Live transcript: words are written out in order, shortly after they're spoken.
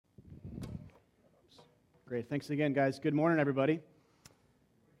Great. Thanks again, guys. Good morning, everybody.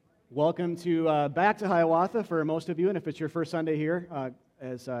 Welcome to back to Hiawatha for most of you, and if it's your first Sunday here,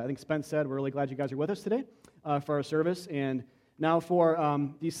 as I think Spence said, we're really glad you guys are with us today for our service. And now for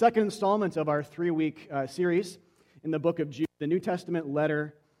the second installment of our three-week series in the book of Jude, the New Testament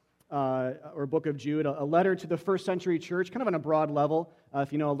letter, or book of Jude, a letter to the first century church, kind of on a broad level.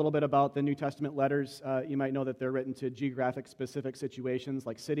 If you know a little bit about the New Testament letters, you might know that they're written to geographic specific situations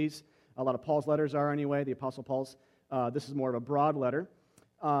like cities. A lot of Paul's letters are anyway, the Apostle Paul's. This is more of a broad letter.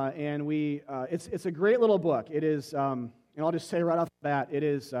 And it's a great little book. It is, and I'll just say right off the bat, it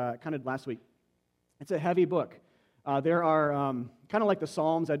is kind of last week. It's a heavy book. There are kind of like the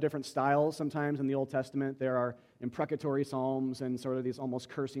Psalms at different styles sometimes in the Old Testament. There are imprecatory Psalms and sort of these almost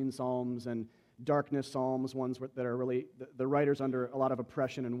cursing Psalms and darkness Psalms, ones that are really, the writer's under a lot of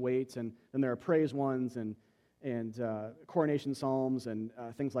oppression and weight. And then there are praise ones and coronation Psalms and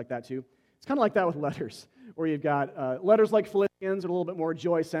things like that too. It's kind of like that with letters, where you've got letters like Philippians are a little bit more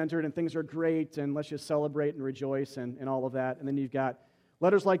joy-centered and things are great and let's just celebrate and rejoice and all of that. And then you've got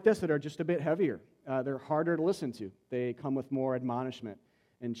letters like this that are just a bit heavier. They're harder to listen to. They come with more admonishment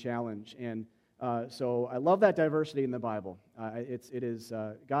and challenge. And so I love that diversity in the Bible.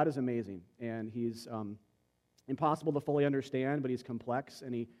 God is amazing, and He's impossible to fully understand, but He's complex,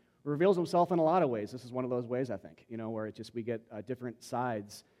 and He reveals Himself in a lot of ways. This is one of those ways, I think, where we get different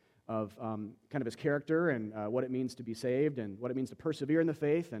sides of kind of His character and what it means to be saved and what it means to persevere in the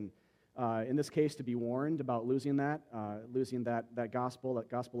faith, and in this case, to be warned about losing that gospel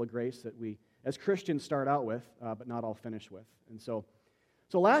of grace that we, as Christians, start out with, but not all finish with. And so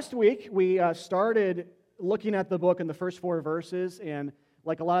last week, we started looking at the book in the first 4 verses, and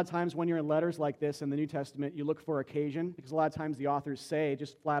like a lot of times when you're in letters like this in the New Testament, you look for occasion, because a lot of times the authors say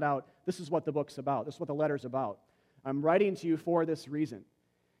just flat out, this is what the book's about, this is what the letter's about. I'm writing to you for this reason.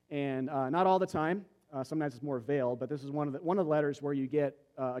 And not all the time, sometimes it's more veiled, but this is one of the letters where you get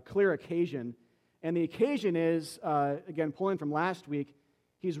a clear occasion. And the occasion is, again, pulling from last week,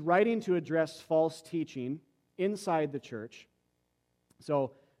 he's writing to address false teaching inside the church.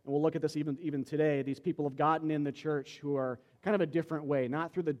 So, and we'll look at this even today, these people have gotten in the church who are kind of a different way,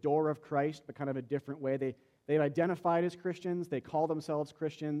 not through the door of Christ, but kind of a different way. They've identified as Christians, they call themselves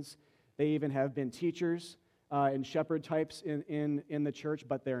Christians, they even have been teachers and shepherd types in the church,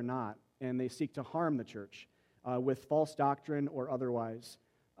 but they're not, and they seek to harm the church with false doctrine or otherwise.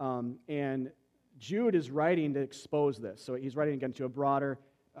 And Jude is writing to expose this. So he's writing again to a broader,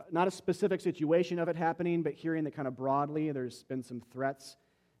 not a specific situation of it happening, but hearing that kind of broadly. There's been some threats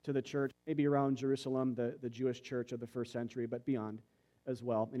to the church, maybe around Jerusalem, the Jewish church of the first century, but beyond as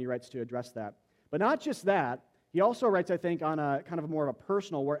well. And he writes to address that. But not just that, he also writes, I think, on a kind of more of a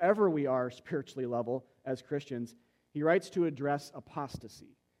personal, wherever we are spiritually level as Christians, he writes to address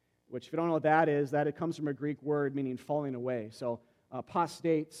apostasy, which, if you don't know what that is, that it comes from a Greek word meaning falling away. So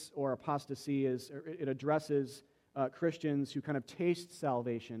apostates or apostasy it addresses Christians who kind of taste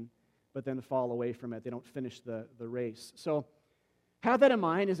salvation, but then fall away from it. They don't finish the race. So have that in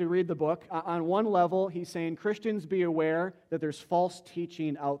mind as we read the book. On one level, he's saying, Christians, be aware that there's false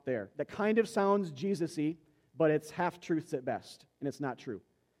teaching out there that kind of sounds Jesus-y, but it's half-truths at best, and it's not true.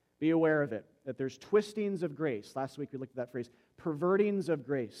 Be aware of it, that there's twistings of grace. Last week we looked at that phrase, pervertings of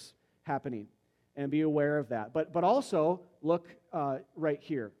grace happening, and be aware of that. But also look right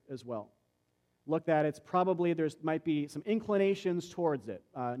here as well. Look that might be some inclinations towards it.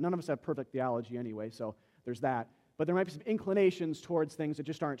 None of us have perfect theology anyway, so there's that. But there might be some inclinations towards things that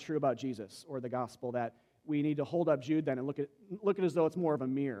just aren't true about Jesus or the gospel, that we need to hold up Jude then and look at it as though it's more of a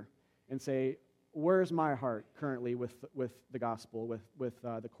mirror and say, where's my heart currently with the gospel, with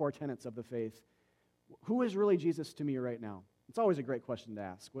the core tenets of the faith? Who is really Jesus to me right now? It's always a great question to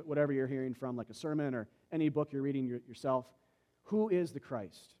ask. Whatever you're hearing from, like a sermon or any book you're reading yourself, who is the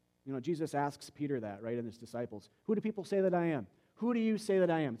Christ? Jesus asks Peter that, right, and his disciples. Who do people say that I am? Who do you say that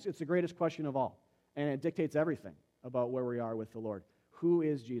I am? It's the greatest question of all, and it dictates everything about where we are with the Lord. Who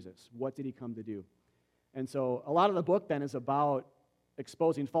is Jesus? What did He come to do? And so a lot of the book then is about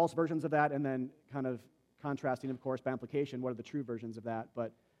exposing false versions of that and then kind of contrasting, of course, by implication, what are the true versions of that,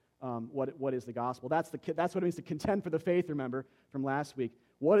 but what is the gospel? That's what it means to contend for the faith, remember, from last week.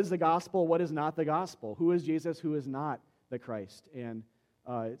 What is the gospel? What is not the gospel? Who is Jesus? Who is not the Christ? And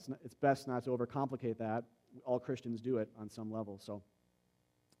it's best not to overcomplicate that. All Christians do it on some level. So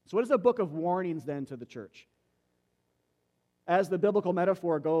what is a book of warnings then to the church? As the biblical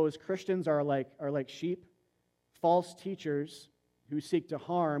metaphor goes, Christians are like sheep. False teachers who seek to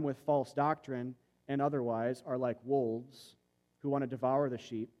harm with false doctrine and otherwise are like wolves who want to devour the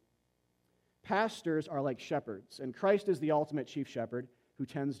sheep. Pastors are like shepherds, and Christ is the ultimate chief shepherd who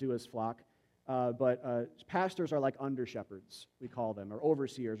tends to his flock. but pastors are like under-shepherds, we call them, or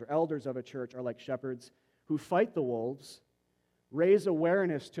overseers, or elders of a church are like shepherds who fight the wolves, raise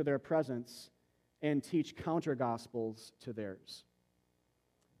awareness to their presence, and teach counter-gospels to theirs.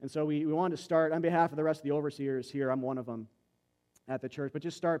 And so we wanted to start, on behalf of the rest of the overseers here, I'm one of them at the church, but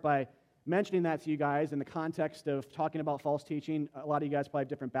just start by mentioning that to you guys in the context of talking about false teaching. A lot of you guys probably have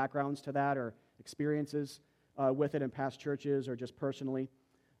different backgrounds to that or experiences with it in past churches or just personally.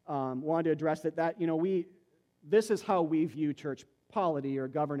 Wanted to address that this is how we view church polity or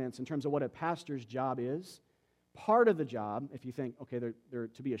governance in terms of what a pastor's job is. Part of the job, if you think, okay, they're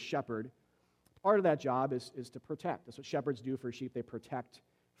to be a shepherd, part of that job is to protect. That's what shepherds do for sheep. They protect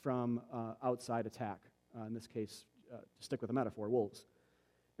from outside attack. In this case, to stick with the metaphor, wolves.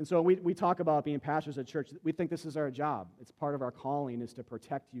 And so we talk about being pastors at church. We think this is our job. It's part of our calling is to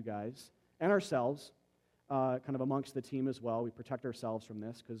protect you guys and ourselves, kind of amongst the team as well. We protect ourselves from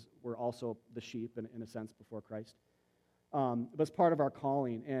this because we're also the sheep in a sense before Christ. But it's part of our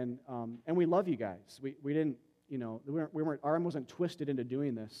calling, and we love you guys. We didn't, our arm wasn't twisted into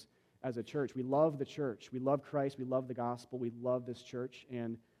doing this as a church. We love the church. We love Christ. We love the gospel. We love this church.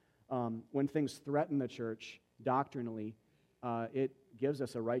 And when things threaten the church doctrinally, it gives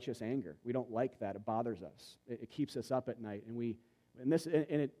us a righteous anger. We don't like that. It bothers us. It keeps us up at night. And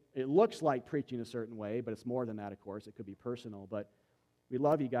it looks like preaching a certain way, but it's more than that, of course. It could be personal. But we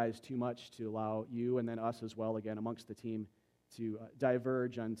love you guys too much to allow you and then us as well, again, amongst the team, to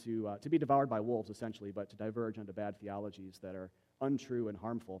diverge onto, to be devoured by wolves, essentially, but to diverge onto bad theologies that are untrue and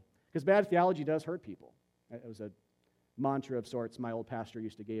harmful. Because bad theology does hurt people. It was a mantra of sorts my old pastor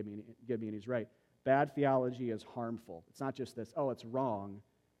used to give me, and he's right. Bad theology is harmful. It's not just this, it's wrong.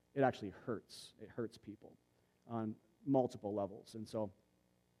 It actually hurts. It hurts people on multiple levels. And so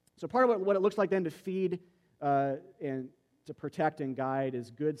part of what it looks like then to feed and to protect and guide is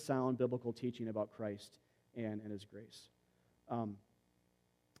good, sound biblical teaching about Christ and His grace. But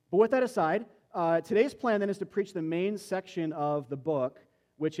with that aside, today's plan then is to preach the main section of the book,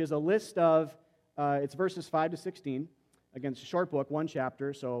 which is a list of, it's verses 5 to 16. Again, it's a short book, one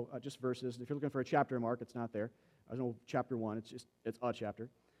chapter, so just verses. If you're looking for a chapter mark, it's not there. There's no chapter 1, it's a chapter.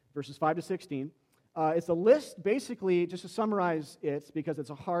 Verses 5 to 16. It's a list, basically, just to summarize it, because it's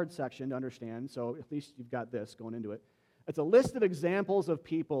a hard section to understand, so at least you've got this going into it. It's a list of examples of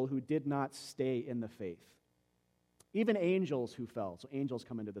people who did not stay in the faith. Even angels who fell. So angels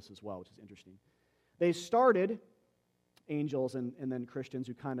come into this as well, which is interesting. They started, angels and then Christians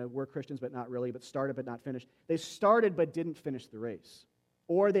who kind of were Christians but not really, but started but not finished. They started but didn't finish the race.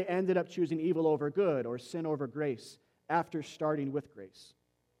 Or they ended up choosing evil over good or sin over grace after starting with grace.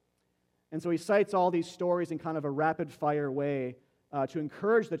 And so he cites all these stories in kind of a rapid-fire way to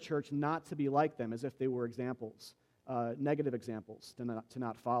encourage the church not to be like them, as if they were examples, negative examples to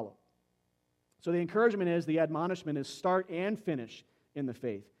not follow. So the encouragement is, the admonishment is, start and finish in the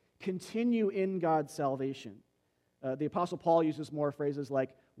faith. Continue in God's salvation. The Apostle Paul uses more phrases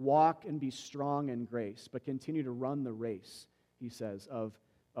like walk and be strong in grace, but continue to run the race, he says, of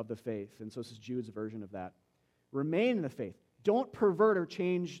the faith. And so this is Jude's version of that. Remain in the faith. Don't pervert or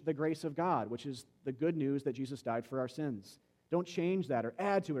change the grace of God, which is the good news that Jesus died for our sins. Don't change that or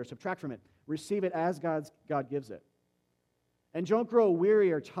add to it or subtract from it. Receive it as God gives it. And don't grow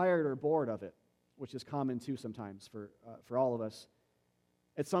weary or tired or bored of it, which is common too sometimes for all of us.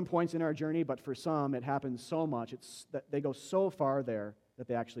 At some points in our journey, but for some, it happens so much, it's that they go so far there that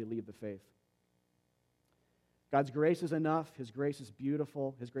they actually leave the faith. God's grace is enough. His grace is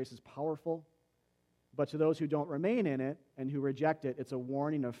beautiful. His grace is powerful. But to those who don't remain in it and who reject it, it's a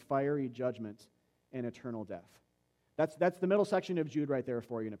warning of fiery judgment and eternal death. That's the middle section of Jude right there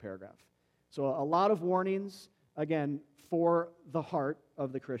for you in a paragraph. So a lot of warnings, again, for the heart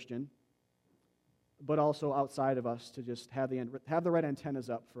of the Christian, but also outside of us to just have the right antennas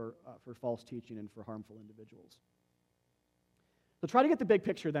up for false teaching and for harmful individuals. So try to get the big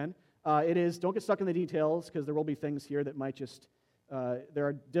picture then. Don't get stuck in the details, because there will be things here that might just, there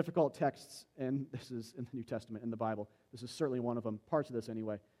are difficult texts, and this is in the New Testament, in the Bible. This is certainly one of them, parts of this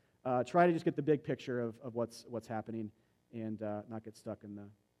anyway. Try to just get the big picture of what's happening and not get stuck in the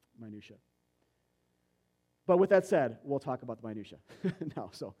minutia. But with that said, we'll talk about the minutia now.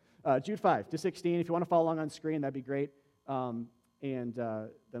 So Jude 5 to 16, if you want to follow along on screen, that'd be great. And then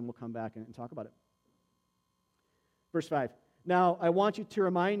we'll come back and talk about it. Verse 5. Now, I want you to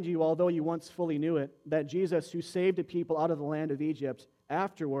remind you, although you once fully knew it, that Jesus, who saved a people out of the land of Egypt,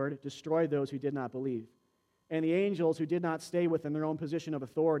 afterward destroyed those who did not believe. And the angels who did not stay within their own position of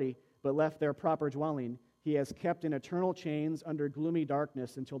authority, but left their proper dwelling, he has kept in eternal chains under gloomy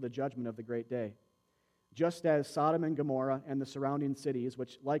darkness until the judgment of the great day. just as Sodom and Gomorrah and the surrounding cities,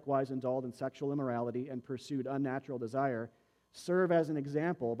 which likewise indulged in sexual immorality and pursued unnatural desire, serve as an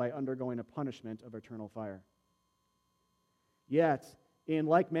example by undergoing a punishment of eternal fire. Yet, in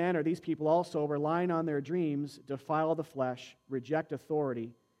like manner, these people also, relying on their dreams, defile the flesh, reject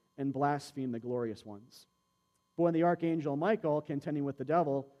authority, and blaspheme the glorious ones. But when the archangel Michael, contending with the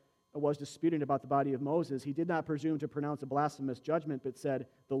devil, was disputing about the body of Moses, he did not presume to pronounce a blasphemous judgment, but said,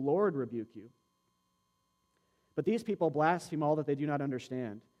 "The Lord rebuke you." But these people blaspheme all that they do not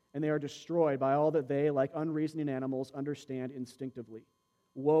understand, and they are destroyed by all that they, like unreasoning animals, understand instinctively.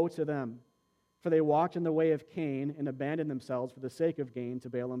 Woe to them! For they walked in the way of Cain and abandoned themselves for the sake of gain to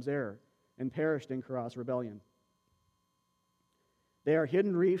Balaam's error, and perished in Korah's rebellion. They are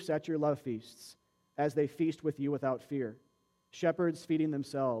hidden reefs at your love feasts, as they feast with you without fear. Shepherds feeding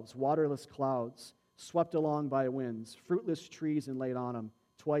themselves, waterless clouds, swept along by winds, fruitless trees and laid on them,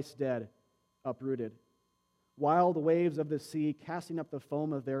 twice dead, uprooted. Wild waves of the sea, casting up the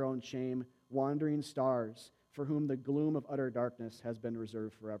foam of their own shame, wandering stars, for whom the gloom of utter darkness has been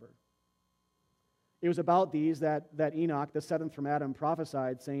reserved forever. It was about these that Enoch, the seventh from Adam,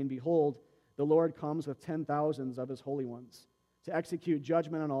 prophesied, saying, "Behold, the Lord comes with 10,000s of his holy ones, to execute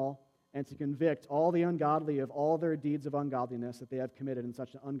judgment on all, and to convict all the ungodly of all their deeds of ungodliness that they have committed in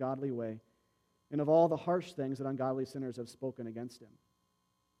such an ungodly way, and of all the harsh things that ungodly sinners have spoken against him."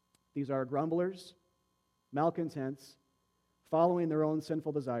 These are grumblers, malcontents, following their own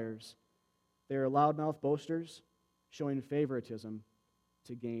sinful desires. They are loudmouth boasters, showing favoritism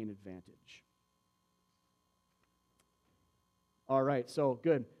to gain advantage. All right, so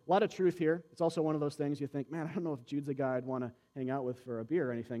good. A lot of truth here. It's also one of those things you think, man, I don't know if Jude's a guy I'd want to hang out with for a beer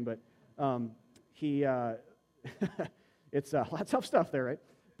or anything, but it's a lot of tough stuff there, right?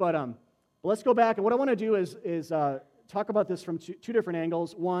 But let's go back, and what I want to do is talk about this from two different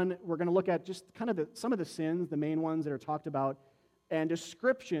angles. One, we're going to look at just kind of some of the sins, the main ones that are talked about, and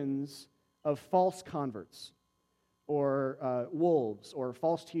descriptions of false converts, or wolves, or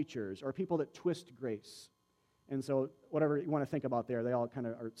false teachers, or people that twist grace. And so whatever you want to think about there, they all kind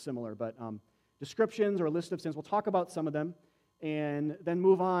of are similar. But descriptions or a list of sins, we'll talk about some of them, and then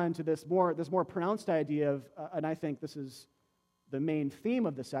move on to this more pronounced idea of, and I think this is the main theme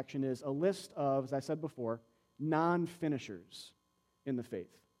of the section, is a list of, as I said before, non-finishers in the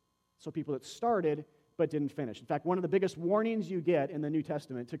faith. So people that started but didn't finish. In fact, one of the biggest warnings you get in the New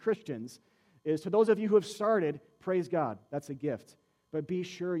Testament to Christians is, to those of you who have started, praise God, that's a gift. But be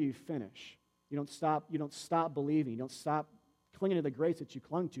sure you finish. You don't stop believing. You don't stop clinging to the grace that you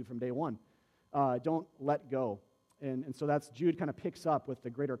clung to from day one. Don't let go. And so that's, Jude kind of picks up with the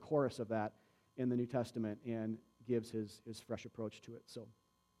greater chorus of that in the New Testament and gives his fresh approach to it. So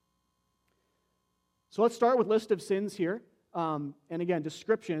let's start with list of sins here. And again,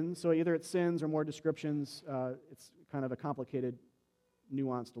 descriptions. So either it's sins or more descriptions. It's kind of a complicated,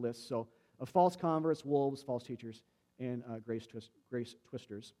 nuanced list. So of false converts, wolves, false teachers, and grace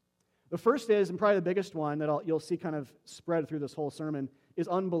twisters. The first is, and probably the biggest one that you'll see kind of spread through this whole sermon, is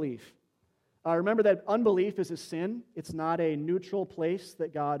unbelief. Remember that unbelief is a sin. It's not a neutral place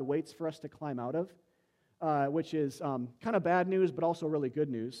that God waits for us to climb out of, which is kind of bad news, but also really good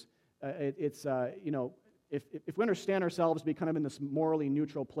news. If we understand ourselves to be kind of in this morally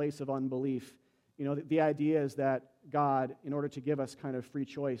neutral place of unbelief, the idea is that God, in order to give us kind of free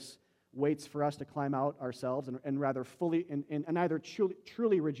choice, waits for us to climb out ourselves and rather fully and either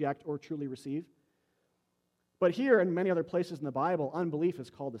truly reject or truly receive. But here and many other places in the Bible, unbelief is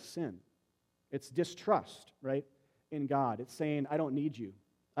called a sin. It's distrust, right, in God. It's saying, I don't need you.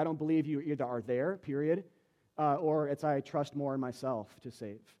 I don't believe you either are there, period, or it's I trust more in myself to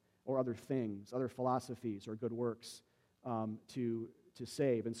save, or other things, other philosophies or good works to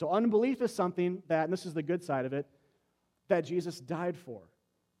save. And so unbelief is something that, and this is the good side of it, that Jesus died for.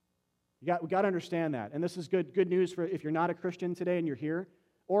 We got to understand that. And this is good news for if you're not a Christian today and you're here,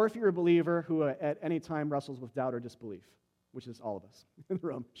 or if you're a believer who at any time wrestles with doubt or disbelief, which is all of us in the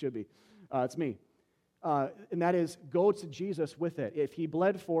room, should be. It's me. And that is, go to Jesus with it. If he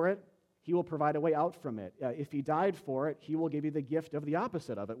bled for it, he will provide a way out from it. If he died for it, he will give you the gift of the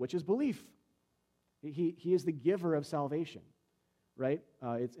opposite of it, which is belief. He is the giver of salvation, right?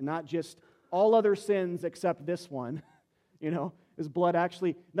 It's not just all other sins except this one, His blood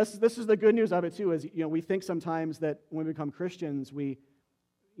actually, this is the good news of it too, is, we think sometimes that when we become Christians, we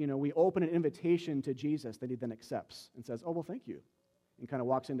open an invitation to Jesus that he then accepts and says, oh, well, thank you, and kind of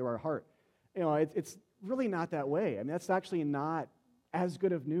walks into our heart. It's really not that way. I mean, that's actually not as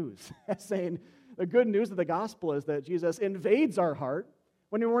good of news as saying the good news of the gospel is that Jesus invades our heart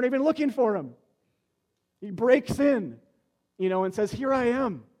when we weren't even looking for him. He breaks in, and says, here I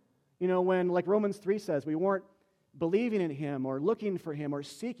am. When, like Romans 3 says, we weren't believing in him or looking for him or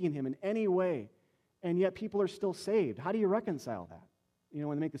seeking him in any way, and yet people are still saved. How do you reconcile that?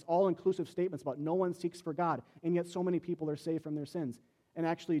 When they make this all-inclusive statements about no one seeks for God, and yet so many people are saved from their sins and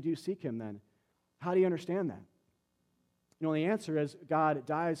actually do seek him then. How do you understand that? The answer is God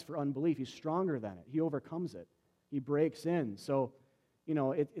dies for unbelief. He's stronger than it. He overcomes it. He breaks in. So,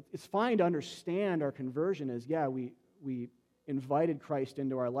 it's fine to understand our conversion as, we invited Christ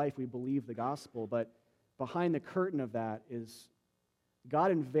into our life. We believe the gospel. But behind the curtain of that is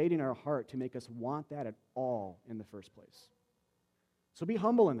God invading our heart to make us want that at all in the first place. So be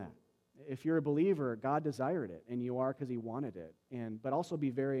humble in that. If you're a believer, God desired it, and you are because he wanted it. But also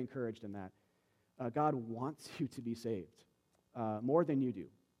be very encouraged in that. God wants you to be saved more than you do.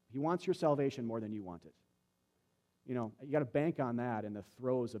 He wants your salvation more than you want it. You got to bank on that in the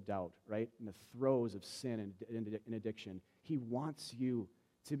throes of doubt, right? In the throes of sin and addiction. He wants you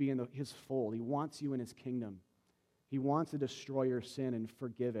to be in his fold. He wants you in his kingdom. He wants to destroy your sin and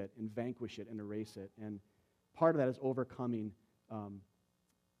forgive it and vanquish it and erase it. And part of that is overcoming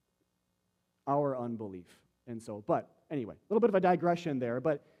our unbelief. But anyway, a little bit of a digression there.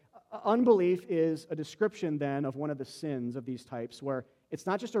 But unbelief is a description then of one of the sins of these types where it's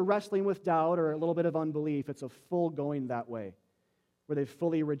not just a wrestling with doubt or a little bit of unbelief. It's a full going that way where they've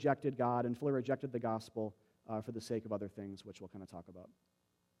fully rejected God and fully rejected the gospel for the sake of other things, which we'll kind of talk about.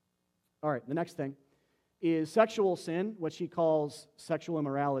 All right, the next thing is sexual sin, which he calls sexual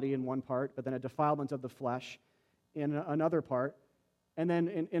immorality in one part, but then a defilement of the flesh in another part. And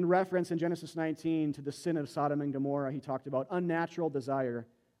then in reference in Genesis 19 to the sin of Sodom and Gomorrah, he talked about unnatural desire,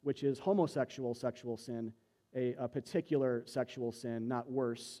 which is homosexual sexual sin, a particular sexual sin, not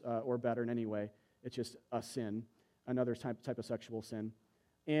worse or better in any way. It's just a sin, another type of sexual sin.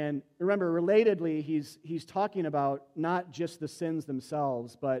 And remember, relatedly, he's talking about not just the sins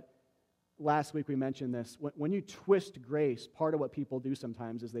themselves, but last week we mentioned this. When you twist grace, part of what people do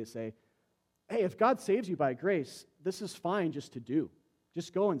sometimes is they say, hey, if God saves you by grace, this is fine just to do.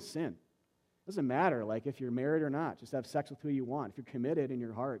 Just go and sin. It doesn't matter, like if you're married or not. Just have sex with who you want. If you're committed in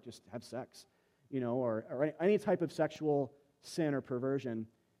your heart, just have sex. Or any type of sexual sin or perversion,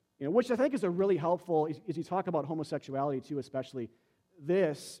 which I think is a really helpful, as you talk about homosexuality too, especially,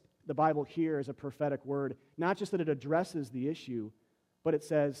 the Bible here is a prophetic word, not just that it addresses the issue, but it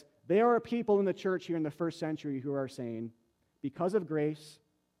says, there are people in the church here in the first century who are saying, because of grace,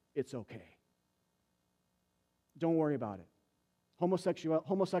 it's okay. Don't worry about it.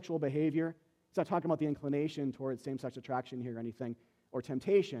 Homosexual behavior, it's not talking about the inclination towards same-sex attraction here or anything, or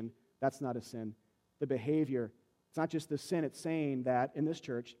temptation. That's not a sin. The behavior, it's not just the sin. It's saying that in this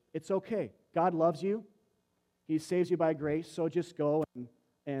church, it's okay. God loves you. He saves you by grace, so just go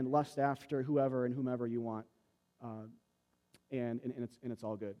and lust after whoever and whomever you want, and it's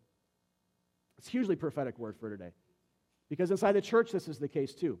all good. It's a hugely prophetic word for today, because inside the church, this is the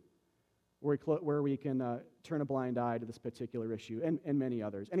case too, where we can turn a blind eye to this particular issue and many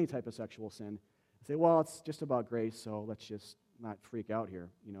others, any type of sexual sin. Say, well, it's just about grace, so let's just not freak out here,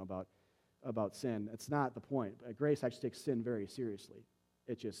 about sin. That's not the point. Grace actually takes sin very seriously.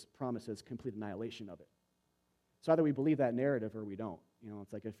 It just promises complete annihilation of it. So either we believe that narrative or we don't.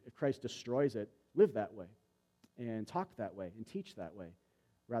 It's like if Christ destroys it, live that way, and talk that way, and teach that way,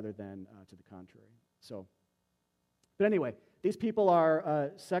 rather than to the contrary. But anyway, these people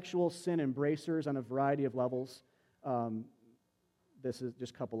are sexual sin embracers on a variety of levels. This is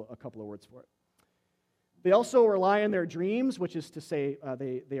just a couple of words for it. They also rely on their dreams, which is to say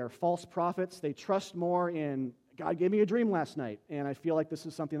they are false prophets. They trust more in, God gave me a dream last night, and I feel like this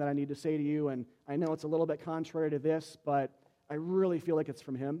is something that I need to say to you, and I know it's a little bit contrary to this, but I really feel like it's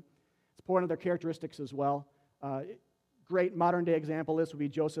from him. It's one of their characteristics as well. Great modern-day example of this would be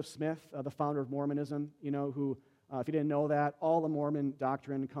Joseph Smith, the founder of Mormonism, who, if you didn't know that, all the Mormon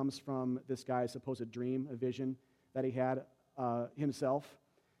doctrine comes from this guy's supposed dream, a vision that he had himself.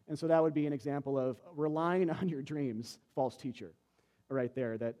 And so that would be an example of relying on your dreams, false teacher, right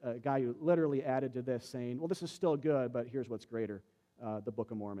there, that a guy who literally added to this saying, well, this is still good, but here's what's greater, the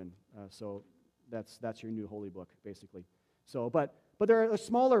Book of Mormon. So that's your new holy book, basically. So, but there are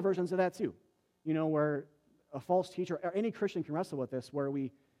smaller versions of that too, where a false teacher, or any Christian can wrestle with this, where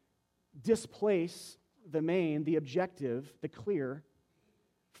we displace the main, the objective, the clear,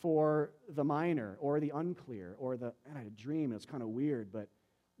 for the minor, or the unclear, or I had a dream, and it's kind of weird, but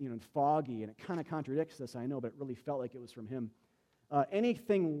foggy, and it kind of contradicts this, I know, but it really felt like it was from him.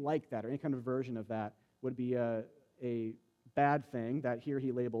 Anything like that, or any kind of version of that, would be a bad thing that here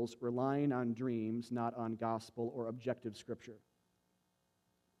he labels relying on dreams, not on gospel or objective scripture.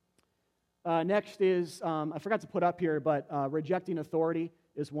 Next is, I forgot to put up here, but rejecting authority.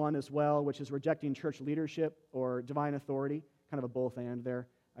 is one as well, which is rejecting church leadership or divine authority, kind of a both and there,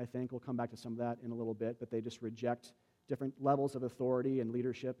 I think. We'll come back to some of that in a little bit, but they just reject different levels of authority and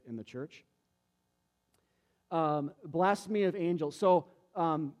leadership in the church. Blasphemy of angels. So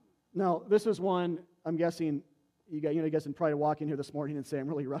now this is one, I'm guessing, you guys can probably walk in here this morning and say, I'm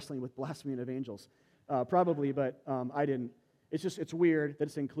really wrestling with blasphemy of angels. Probably, but I didn't. It's weird that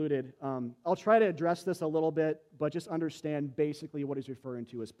it's included. I'll try to address this a little bit, but just understand basically what he's referring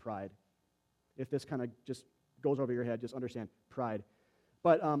to as pride. If this kind of just goes over your head, just understand pride.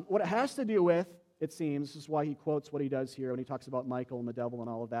 But what it has to do with, it seems, this is why he quotes what he does here when he talks about Michael and the devil and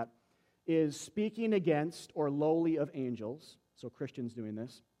all of that, is speaking against or lowly of angels. So Christians doing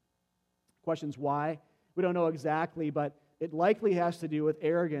this. Questions why? We don't know exactly, but it likely has to do with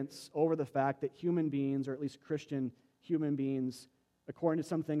arrogance over the fact that human beings, or at least Christian human beings, according to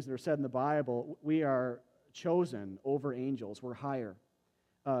some things that are said in the Bible, we are chosen over angels. We're higher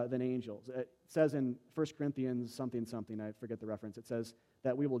than angels. It says in 1 Corinthians something, I forget the reference, it says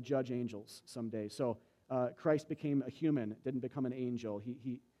that we will judge angels someday. So Christ became a human, didn't become an angel.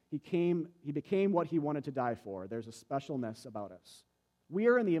 He became what he wanted to die for. There's a specialness about us. We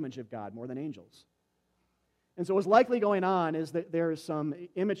are in the image of God more than angels. And so what's likely going on is that there are some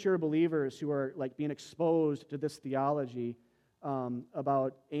immature believers who are like being exposed to this theology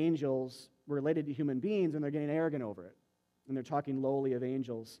about angels related to human beings, and they're getting arrogant over it. And they're talking lowly of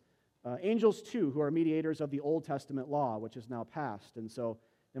angels. Angels, too, who are mediators of the Old Testament law, which is now passed. And so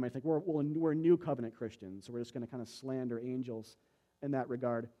they might think, we're new covenant Christians, so we're just going to kind of slander angels in that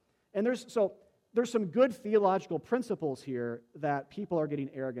regard. And there's some good theological principles here that people are getting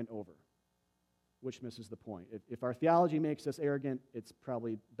arrogant over, which misses the point. If our theology makes us arrogant, it's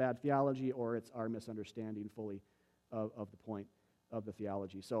probably bad theology, or it's our misunderstanding fully of the point of the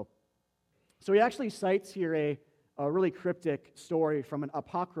theology. So he actually cites here a really cryptic story from an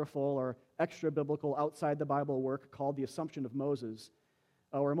apocryphal or extra-biblical, outside-the-Bible work called The Assumption of Moses,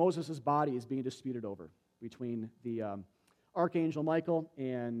 where Moses' body is being disputed over between the archangel Michael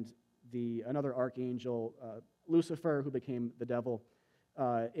and another archangel, Lucifer, who became the devil.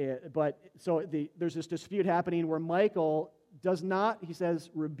 There's this dispute happening where Michael does not, he says,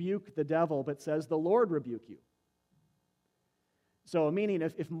 rebuke the devil, but says, the Lord rebuke you. So meaning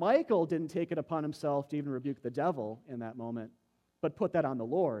if Michael didn't take it upon himself to even rebuke the devil in that moment, but put that on the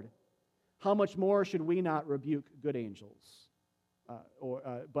Lord, how much more should we not rebuke good angels,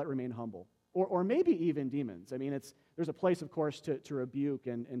 but remain humble? Or maybe even demons. I mean, there's a place, of course, to rebuke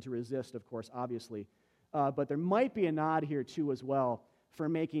and to resist, of course, obviously. But there might be a nod here, too, as well, for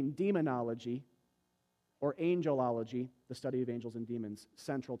making demonology or angelology, the study of angels and demons,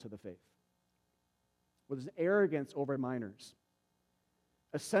 central to the faith. Well, there's an arrogance over minors,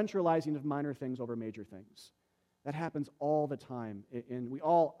 a centralizing of minor things over major things. That happens all the time, and we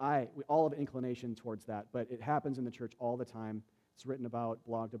all have inclination towards that, but it happens in the church all the time. It's written about,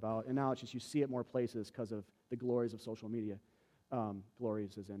 blogged about, and now it's just you see it more places because of the glories of social media.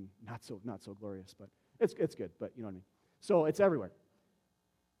 Glories as in not so glorious, but it's good, but you know what I mean. So it's everywhere.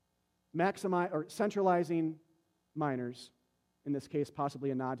 Centralizing minors, in this case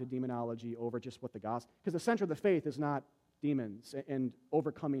possibly a nod to demonology over just what the gospel, because the center of the faith is not demons and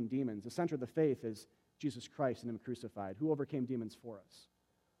overcoming demons. The center of the faith is Jesus Christ and Him crucified, who overcame demons for us.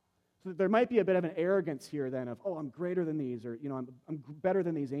 So there might be a bit of an arrogance here then of, I'm greater than these, or I'm better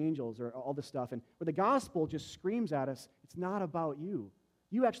than these angels, or all this stuff. And where the gospel just screams at us, it's not about you.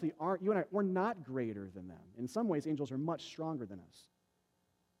 You actually aren't, we're not greater than them. In some ways, angels are much stronger than us.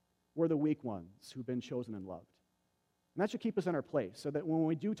 We're the weak ones who've been chosen and loved. And that should keep us in our place, so that when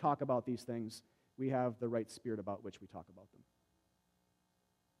we do talk about these things, we have the right spirit about which we talk about them.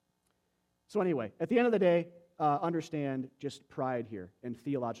 So anyway, at the end of the day, understand just pride here, and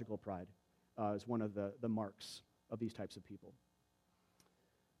theological pride is one of the marks of these types of people.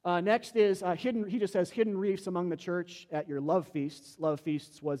 Next is he just says, hidden reefs among the church at your love feasts. Love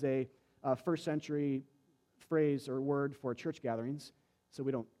feasts was a first century phrase or word for church gatherings, so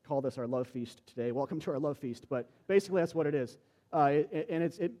we don't call this our love feast today. Welcome to our love feast, but basically that's what it is.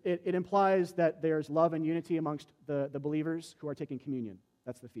 It implies that there's love and unity amongst the believers who are taking communion.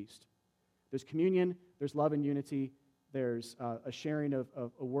 That's the feast. There's communion, there's love and unity, there's a sharing of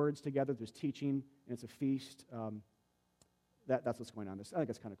words together, there's teaching, and it's a feast. That's what's going on. I think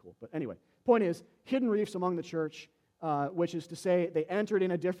that's kind of cool. But anyway, point is, hidden reefs among the church, which is to say they entered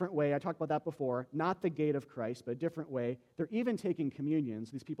in a different way. I talked about that before. Not the gate of Christ, but a different way. They're even taking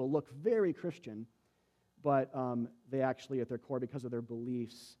communions. These people look very Christian, but they actually, at their core, because of their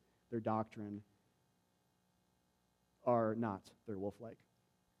beliefs, their doctrine, are not. They're wolf-like.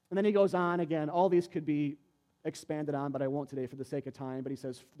 And then he goes on again. All these could be expanded on, but I won't today for the sake of time. But he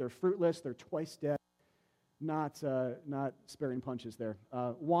says they're fruitless, they're twice dead, not sparing punches there.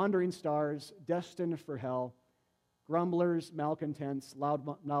 Wandering stars, destined for hell, grumblers, malcontents,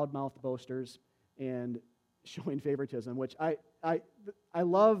 loudmouthed boasters, and showing favoritism, which I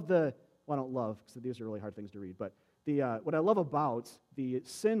love I don't love, because these are really hard things to read, but what I love about the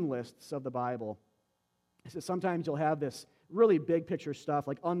sin lists of the Bible is that sometimes you'll have this really big picture stuff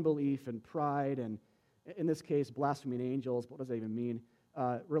like unbelief and pride, and in this case, blaspheming angels. What does that even mean?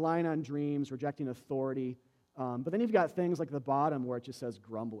 Relying on dreams, rejecting authority. But then you've got things like the bottom where it just says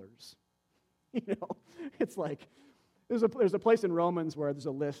grumblers. It's like there's a place in Romans where there's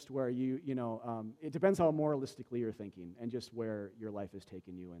a list where it depends how moralistically you're thinking and just where your life has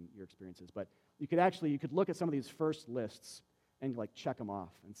taken you and your experiences. But you could look at some of these first lists and like check them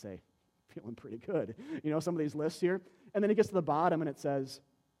off and say, feeling pretty good. Some of these lists here. And then it gets to the bottom and it says,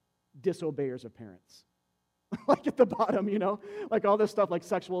 disobeyers of parents. Like at the bottom, like all this stuff like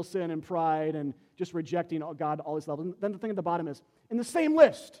sexual sin and pride and just rejecting God at all these levels. And then the thing at the bottom is, in the same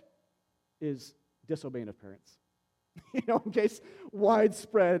list is disobeying of parents. In case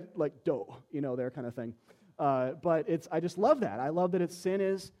widespread, like dough, their kind of thing. But I just love that. I love that sin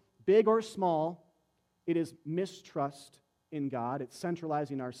is big or small. It is mistrust in God. It's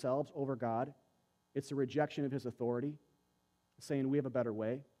centralizing ourselves over God. It's a rejection of His authority, saying we have a better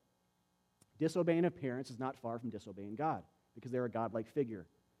way. Disobeying of parents is not far from disobeying God because they're a God-like figure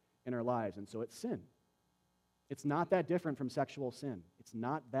in our lives, and so it's sin. It's not that different from sexual sin. It's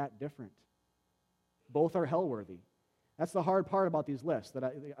not that different. Both are hell-worthy. That's the hard part about these lists.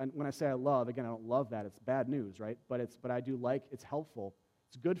 When I say I love, again, I don't love that. It's bad news, right? But I do like. It's helpful.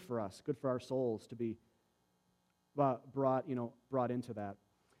 It's good for us, good for our souls to be brought into that.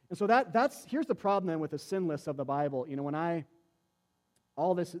 And so here's the problem then with the sin list of the Bible. These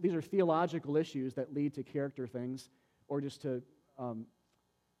are theological issues that lead to character things, or just to,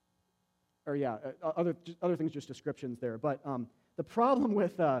 other things, just descriptions there. But the problem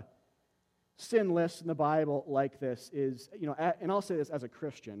with sin lists in the Bible like this is, and I'll say this as a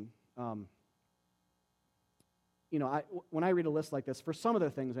Christian, when I read a list like this, for some of the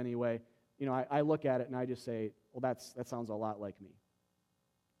things anyway, I look at it and I just say, well, that sounds a lot like me.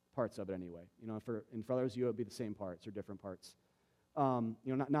 Parts of it anyway. For others of you, it would be the same parts or different parts.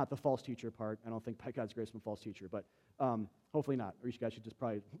 Not the false teacher part. I don't think by God's grace I'm a false teacher, but hopefully not. Or you guys should just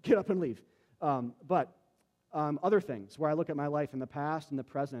probably get up and leave. But other things where I look at my life in the past and the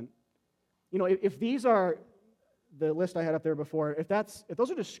present, if these are the list I had up there before, if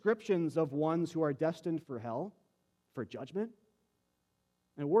those are descriptions of ones who are destined for hell, for judgment,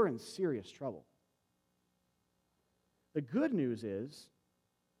 and we're in serious trouble. The good news is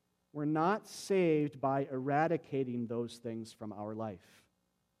we're not saved by eradicating those things from our life,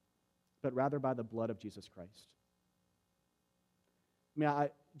 but rather by the blood of Jesus Christ.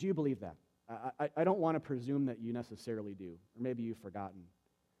 Do you believe that? I don't want to presume that you necessarily do, or maybe you've forgotten.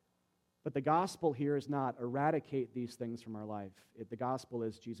 But the gospel here is not eradicate these things from our life. The gospel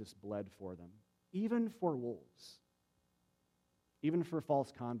is Jesus bled for them, even for wolves, even for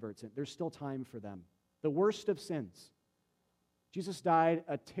false converts. There's still time for them. The worst of sins. Jesus died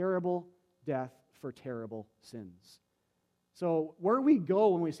a terrible death for terrible sins. So where we go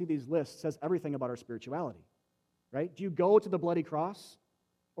when we see these lists says everything about our spirituality, right? Do you go to the bloody cross,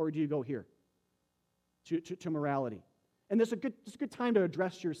 or do you go here to morality? And this is a good time to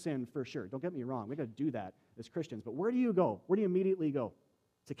address your sin for sure. Don't get me wrong. We've got to do that as Christians. But where do you go? Where do you immediately go?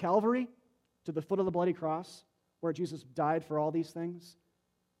 To Calvary? To the foot of the bloody cross, where Jesus died for all these things?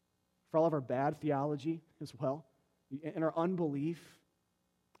 For all of our bad theology as well? In our unbelief,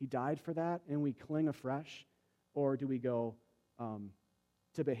 He died for that, and we cling afresh? Or do we go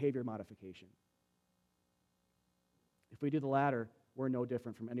to behavior modification? If we do the latter, we're no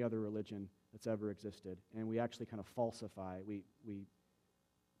different from any other religion that's ever existed. And we actually kind of falsify. We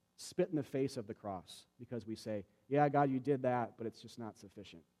spit in the face of the cross because we say, yeah, God, you did that, but it's just not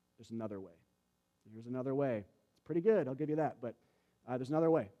sufficient. There's another way. Here's another way. It's pretty good, I'll give you that, but there's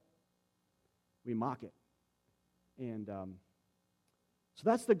another way. We mock it. And so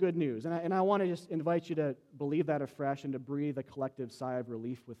that's the good news. And I want to just invite you to believe that afresh and to breathe a collective sigh of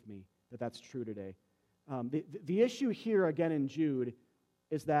relief with me that that's true today. The issue here, again, in Jude,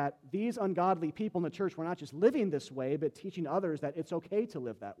 is that these ungodly people in the church were not just living this way, but teaching others that it's okay to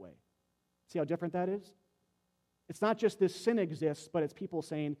live that way. See how different that is? It's not just this sin exists, but it's people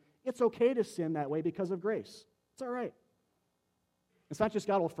saying, it's okay to sin that way because of grace. It's all right. It's not just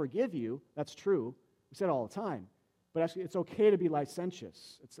God will forgive you. That's true. We say it all the time. But actually, it's okay to be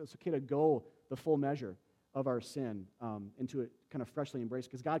licentious. It's okay to go the full measure. of our sin and to kind of freshly embrace,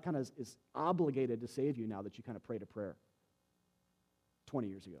 because God kind of is obligated to save you now that you kind of prayed a prayer 20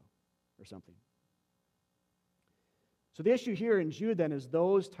 years ago or something. So the issue here in Jude then is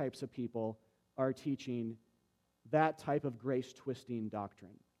those types of people are teaching that type of grace-twisting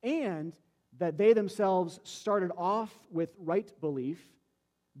doctrine. And that they themselves started off with right belief,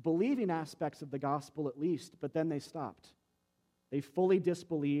 believing aspects of the gospel at least, but then they stopped. They fully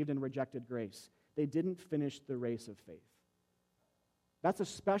disbelieved and rejected grace. They didn't finish the race of faith. That's a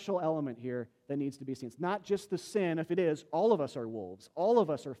special element here that needs to be seen. It's not just the sin. If it is, all of us are wolves. All of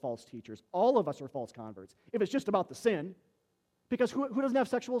us are false teachers. All of us are false converts. If it's just about the sin, because who doesn't have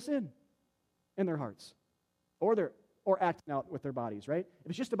sexual sin in their hearts? Or acting out with their bodies, right? If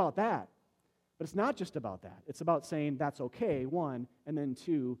it's just about that. But it's not just about that. It's about saying that's okay, one, and then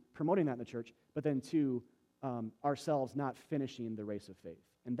two, promoting that in the church, but then two, ourselves not finishing the race of faith.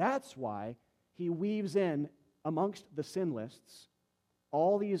 And that's why he weaves in amongst the sin lists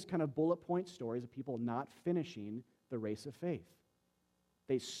all these kind of bullet point stories of people not finishing the race of faith.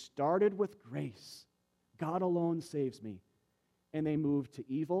 They started with grace. God alone saves me. And they moved to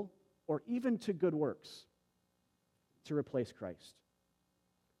evil or even to good works to replace Christ.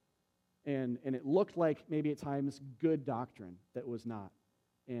 And it looked like maybe at times good doctrine that was not.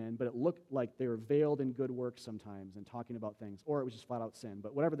 But it looked like they were veiled in good works sometimes and talking about things. Or it was just flat out sin.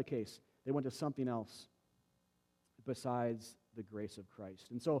 But whatever the case, they went to something else besides the grace of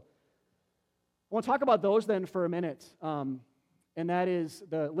Christ. And so I want to talk about those then for a minute. And that is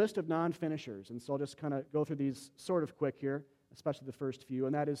the list of non-finishers. And so I'll just kind of go through these sort of quick here, especially the first few.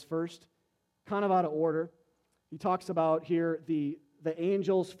 And that is first, kind of out of order. He talks about here the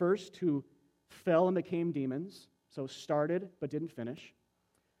angels first who fell and became demons. So started but didn't finish.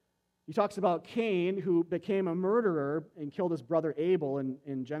 He talks about Cain, who became a murderer and killed his brother Abel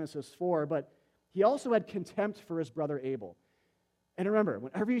in Genesis 4, but he also had contempt for his brother Abel. And remember,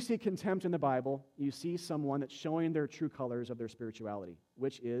 whenever you see contempt in the Bible, you see someone that's showing their true colors of their spirituality,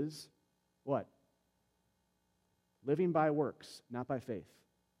 which is what? Living by works, not by faith.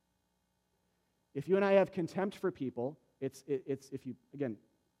 If you and I have contempt for people, it's if you, again,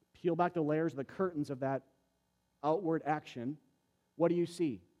 peel back the layers, the curtains of that outward action, what do you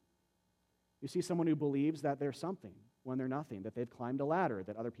see? You see someone who believes that they're something when they're nothing, that they've climbed a ladder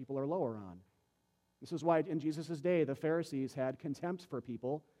that other people are lower on. This is why in Jesus' day, the Pharisees had contempt for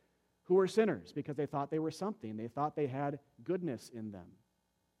people who were sinners because they thought they were something. They thought they had goodness in them.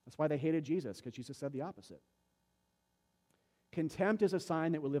 That's why they hated Jesus, because Jesus said the opposite. Contempt is a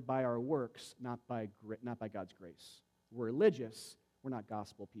sign that we live by our works, not by God's grace. We're religious, we're not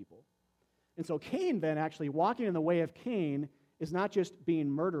gospel people. And so Cain then, actually walking in the way of Cain, is not just being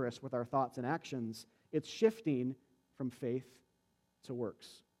murderous with our thoughts and actions, it's shifting from faith to works.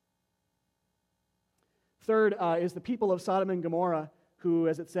 Third is the people of Sodom and Gomorrah, who,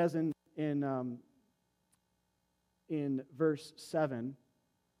 as it says in verse 7,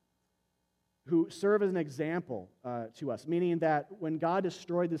 who serve as an example to us, meaning that when God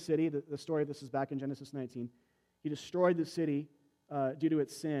destroyed the city, the story of this is back in Genesis 19, he destroyed the city due to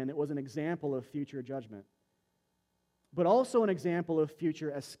its sin. It was an example of future judgment, but also an example of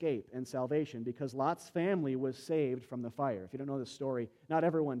future escape and salvation, because Lot's family was saved from the fire. If you don't know this story, not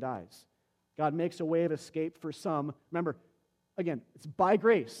everyone dies. God makes a way of escape for some. Remember, again, it's by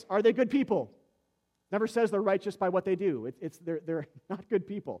grace. Are they good people? Never says they're righteous by what they do. They're not good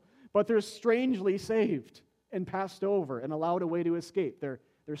people. But they're strangely saved and passed over and allowed a way to escape. They're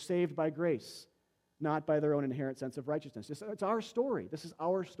saved by grace, not by their own inherent sense of righteousness. It's our story. This is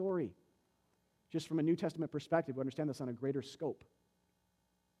our story. Just from a New Testament perspective, we understand this on a greater scope.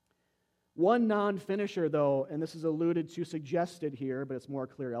 One non-finisher, though, and this is alluded to, suggested here, but it's more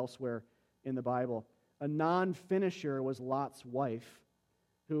clear elsewhere in the Bible. A non-finisher was Lot's wife,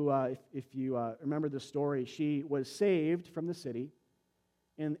 who, if you remember the story, she was saved from the city.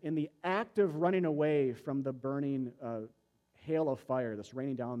 In the act of running away from the burning hail of fire that's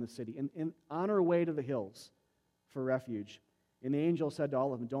raining down the city, on her way to the hills for refuge, and the angel said to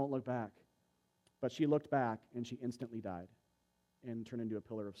all of them, "Don't look back." But she looked back, and she instantly died and turned into a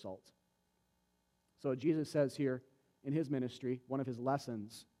pillar of salt. So Jesus says here in his ministry, one of his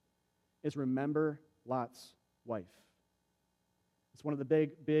lessons is remember Lot's wife. It's one of the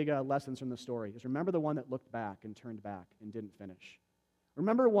big lessons from the story, is remember the one that looked back and turned back and didn't finish.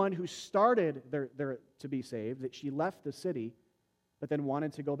 Remember one who started there to be saved, that she left the city, but then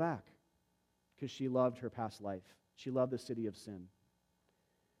wanted to go back because she loved her past life. She loved the city of sin.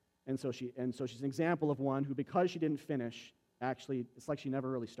 And so she's an example of one who, because she didn't finish, actually, it's like she never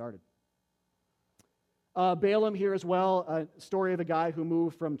really started. Balaam here as well, a story of a guy who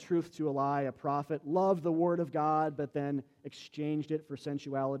moved from truth to a lie, a prophet, loved the word of God, but then exchanged it for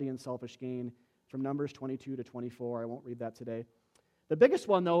sensuality and selfish gain, from Numbers 22 to 24. I won't read that today. The biggest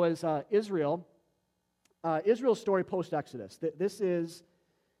one, though, is Israel. Israel's story post-Exodus. This is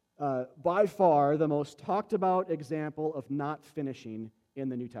by far the most talked about example of not finishing in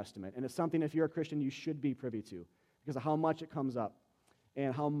the New Testament. And it's something, if you're a Christian, you should be privy to because of how much it comes up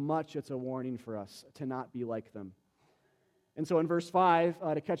and how much it's a warning for us to not be like them. And so in verse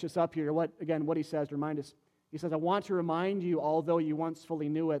 5, to catch us up here, what he says, to remind us, he says, I want to remind you, although you once fully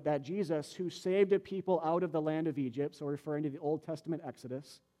knew it, that Jesus, who saved a people out of the land of Egypt, so referring to the Old Testament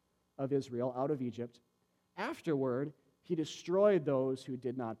Exodus of Israel out of Egypt, afterward, he destroyed those who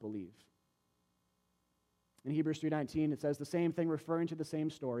did not believe. In Hebrews 3:19, it says the same thing, referring to the same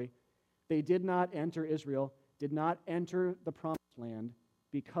story. They did not enter Israel, did not enter the promised land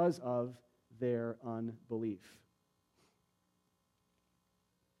because of their unbelief.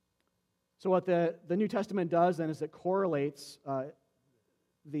 So what the New Testament does then is it correlates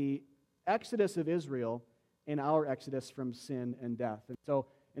the exodus of Israel and our exodus from sin and death. And so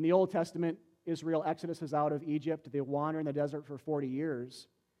in the Old Testament, Israel exoduses out of Egypt. They wander in the desert for 40 years.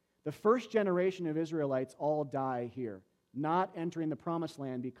 The first generation of Israelites all die here, not entering the promised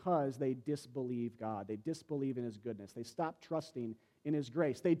land because they disbelieve God. They disbelieve in his goodness. They stop trusting in his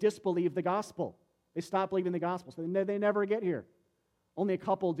grace. They disbelieve the gospel. They stop believing the gospel, so they never get here. Only a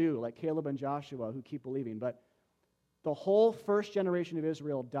couple do, like Caleb and Joshua, who keep believing. But the whole first generation of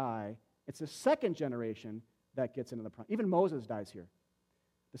Israel die. It's the second generation that gets into the promise. Even Moses dies here.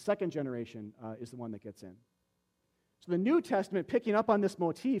 The second generation is the one that gets in. So the New Testament, picking up on this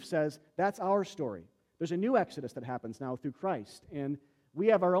motif, says that's our story. There's a new exodus that happens now through Christ, and we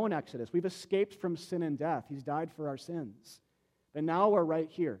have our own exodus. We've escaped from sin and death. He's died for our sins. And now we're right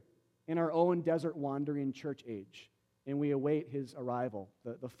here in our own desert wandering church age, and we await his arrival,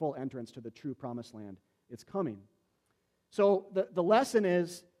 the full entrance to the true promised land. It's coming. So the lesson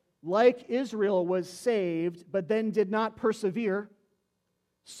is, like Israel was saved but then did not persevere,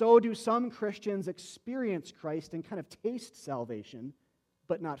 so do some Christians experience Christ and kind of taste salvation,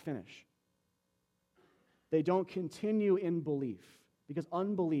 but not finish. They don't continue in belief, because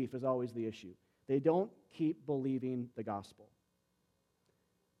unbelief is always the issue. They don't keep believing the gospel.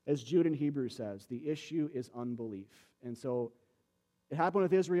 As Jude in Hebrews says, the issue is unbelief. And so it happened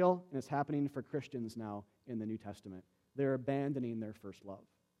with Israel, and it's happening for Christians now in the New Testament. They're abandoning their first love.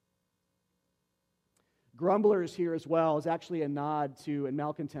 Grumblers here as well is actually a nod to, and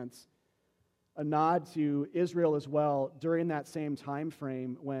malcontents, a nod to Israel as well during that same time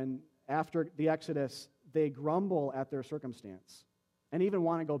frame when, after the Exodus, they grumble at their circumstance and even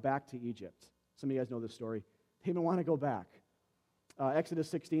want to go back to Egypt. Some of you guys know this story. They even want to go back. Exodus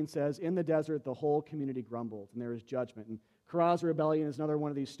 16 says, in the desert, the whole community grumbled, and there is judgment. And Korah's rebellion is another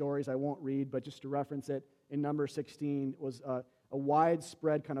one of these stories I won't read, but just to reference it, in number 16 was a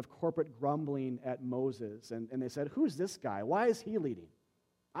widespread kind of corporate grumbling at Moses. And they said, who's this guy? Why is he leading?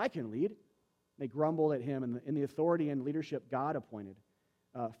 I can lead. They grumbled at him in the authority and leadership God appointed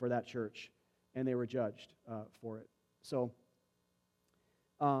for that church, and they were judged for it.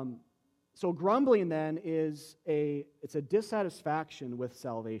 So grumbling then is it's a dissatisfaction with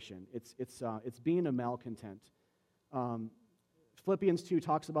salvation. It's being a malcontent. Philippians 2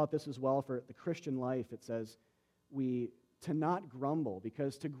 talks about this as well for the Christian life. It says to not grumble,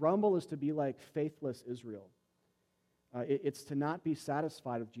 because to grumble is to be like faithless Israel. It's to not be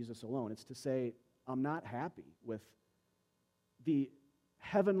satisfied with Jesus alone. It's to say, I'm not happy with the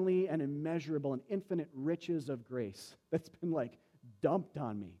heavenly and immeasurable and infinite riches of grace that's been like dumped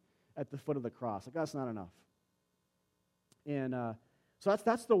on me at the foot of the cross. Like, that's not enough. And so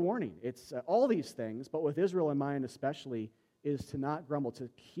that's the warning. It's all these things, but with Israel in mind especially, is to not grumble, to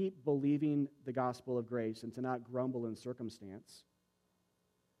keep believing the gospel of grace and to not grumble in circumstance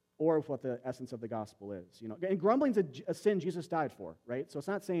or with what the essence of the gospel is. And grumbling's a sin Jesus died for, right? So it's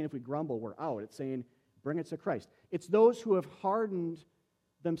not saying if we grumble, we're out. It's saying bring it to Christ. It's those who have hardened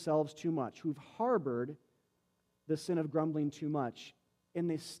themselves too much, who've harbored the sin of grumbling too much, and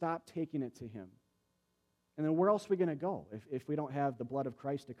they stop taking it to him. And then where else are we going to go if we don't have the blood of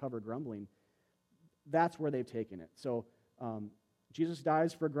Christ to cover grumbling? That's where they've taken it. So Jesus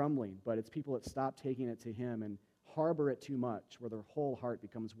dies for grumbling, but it's people that stop taking it to him and harbor it too much, where their whole heart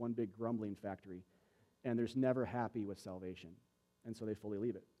becomes one big grumbling factory, and there's never happy with salvation, and so they fully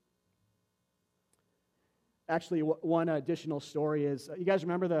leave it. Actually, one additional story is, you guys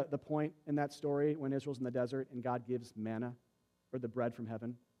remember the point in that story when Israel's in the desert and God gives manna, or the bread from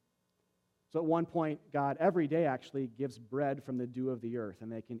heaven? So at one point, God every day actually gives bread from the dew of the earth,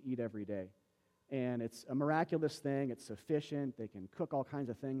 and they can eat every day. And it's a miraculous thing. It's sufficient. They can cook all kinds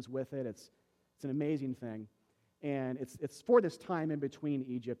of things with it. It's an amazing thing. And it's for this time in between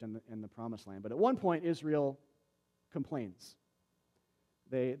Egypt and the Promised Land. But at one point, Israel complains.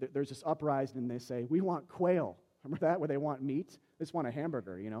 There's this uprising, and they say, we want quail. Remember that, where they want meat? They just want a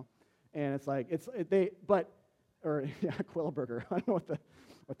hamburger, And it's like, quail burger. I don't know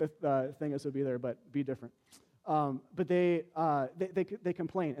what the thing is would be there, but be different. But they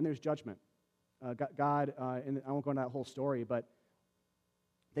complain, and there's judgment. God, and I won't go into that whole story, but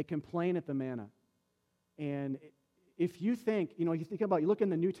they complain at the manna. And if you think, you look in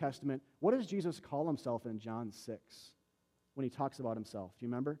the New Testament, what does Jesus call himself in John 6 when he talks about himself? Do you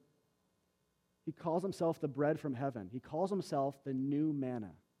remember? He calls himself the bread from heaven. He calls himself the new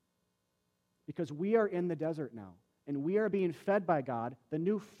manna. Because we are in the desert now, and we are being fed by God. The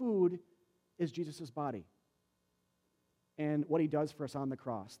new food is Jesus' body and what he does for us on the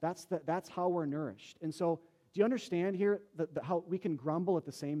cross. That's how we're nourished. And so, do you understand here how we can grumble at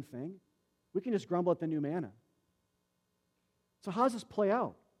the same thing? We can just grumble at the new manna. So how does this play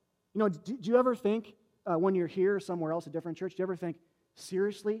out? Do you ever think, when you're here or somewhere else, a different church, do you ever think,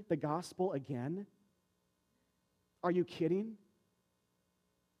 seriously, the gospel again? Are you kidding?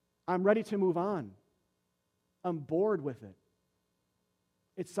 I'm ready to move on. I'm bored with it.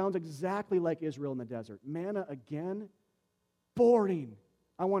 It sounds exactly like Israel in the desert. Manna again? Boring.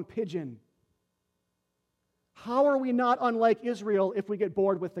 I want pigeon. How are we not unlike Israel if we get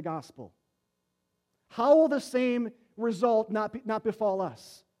bored with the gospel? How will the same result not befall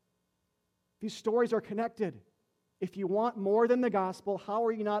us? These stories are connected. If you want more than the gospel, how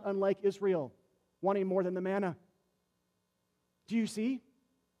are you not unlike Israel, wanting more than the manna? Do you see?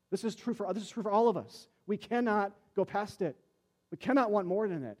 This is true for all of us. We cannot go past it. We cannot want more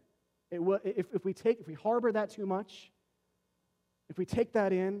than it. If we harbor that too much, if we take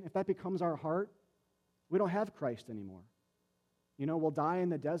that in, if that becomes our heart, we don't have Christ anymore. We'll die in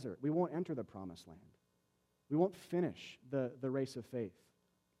the desert. We won't enter the Promised Land. We won't finish the race of faith.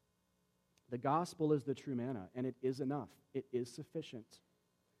 The gospel is the true manna, and it is enough. It is sufficient.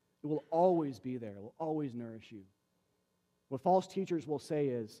 It will always be there. It will always nourish you. What false teachers will say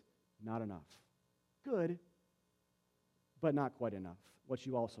is, not enough. Good, but not quite enough. What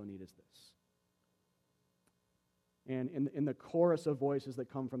you also need is this. And in the chorus of voices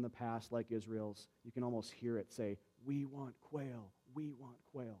that come from the past, like Israel's, you can almost hear it say, we want quail, we want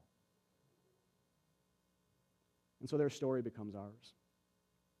quail. And so their story becomes ours.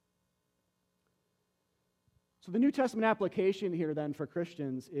 So the New Testament application here then for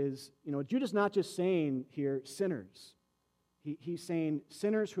Christians is, Jude is not just saying here sinners. He's saying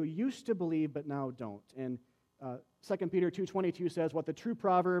sinners who used to believe but now don't. And 2 Peter 2:22 says, what the true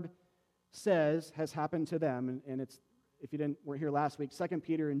proverb says has happened to them. And it's, if you weren't here last week, 2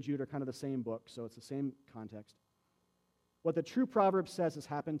 Peter and Jude are kind of the same book, so it's the same context. What the true proverb says has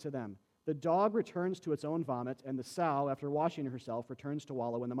happened to them. The dog returns to its own vomit, and the sow, after washing herself, returns to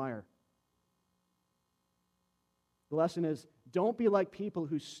wallow in the mire. The lesson is, don't be like people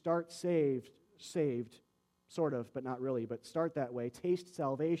who start saved, sort of, but not really, but start that way, taste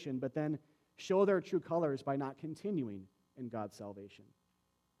salvation, but then show their true colors by not continuing in God's salvation.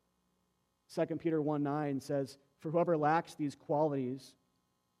 2 Peter 1:9 says, for whoever lacks these qualities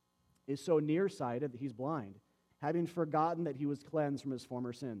is so nearsighted that he's blind, having forgotten that he was cleansed from his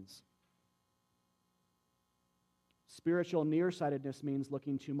former sins. Spiritual nearsightedness means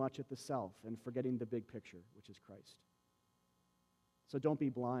looking too much at the self and forgetting the big picture, which is Christ. So don't be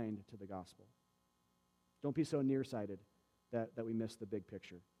blind to the gospel. Don't be so nearsighted that we miss the big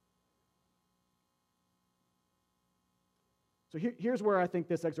picture. So here's where I think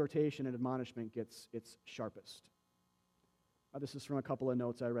this exhortation and admonishment gets its sharpest. This is from a couple of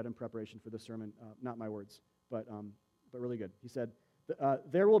notes I read in preparation for this sermon. Not my words, but really good. He said,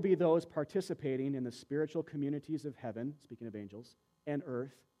 there will be those participating in the spiritual communities of heaven, speaking of angels, and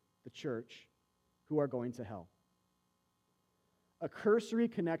earth, the church, who are going to hell. A cursory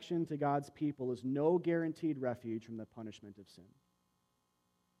connection to God's people is no guaranteed refuge from the punishment of sin.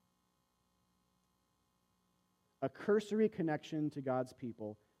 A cursory connection to God's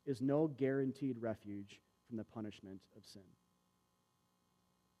people is no guaranteed refuge from the punishment of sin.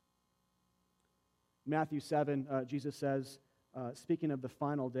 Matthew 7, Jesus says, speaking of the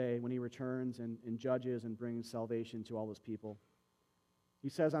final day when he returns and judges and brings salvation to all his people, he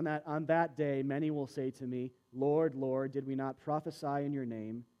says, on that day, many will say to me, Lord, Lord, did we not prophesy in your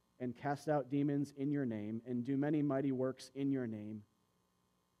name and cast out demons in your name and do many mighty works in your name?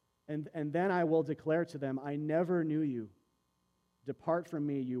 And then I will declare to them, I never knew you. Depart from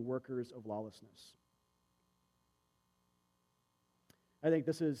me, you workers of lawlessness. I think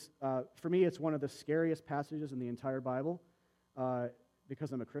this is, for me, it's one of the scariest passages in the entire Bible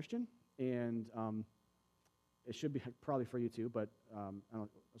because I'm a Christian, and it should be probably for you too, but I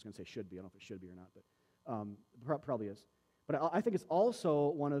was going to say should be. I don't know if it should be or not, but probably is. But I think it's also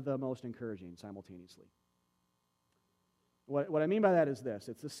one of the most encouraging simultaneously. What I mean by that is this.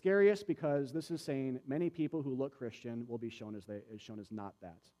 It's the scariest because this is saying many people who look Christian will be shown as not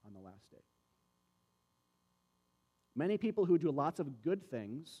that on the last day. Many people who do lots of good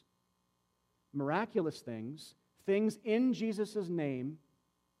things, miraculous things, things in Jesus' name,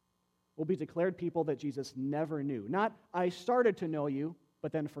 will be declared people that Jesus never knew. Not, I started to know you,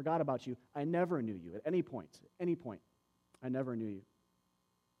 but then forgot about you. I never knew you at any point. I never knew you.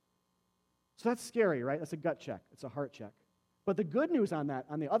 So that's scary, right? That's a gut check. It's a heart check. But the good news on that,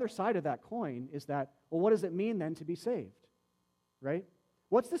 on the other side of that coin, is that, well, what does it mean then to be saved? Right?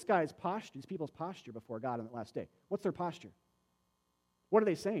 What's this guy's posture, these people's posture before God on that last day? What's their posture? What are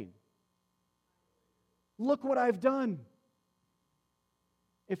they saying? Look what I've done.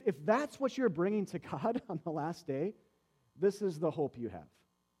 If that's what you're bringing to God on the last day, this is the hope you have,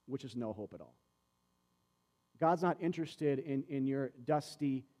 which is no hope at all. God's not interested in your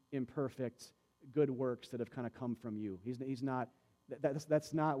dusty, imperfect, good works that have kind of come from you. He's not,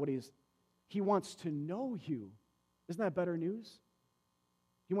 that's not what he wants to know you. Isn't that better news?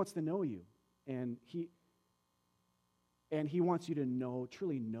 He wants to know you. And he wants you to know,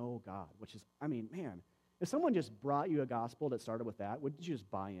 truly know God, which is, I mean, man, if someone just brought you a gospel that started with that, would you just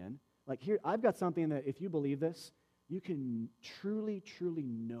buy in? Like, here, I've got something that if you believe this, you can truly, truly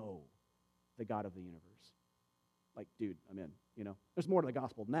know the God of the universe. Like, dude, I'm in, you know. There's more to the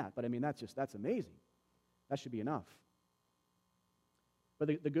gospel than that, but I mean, that's amazing. That should be enough.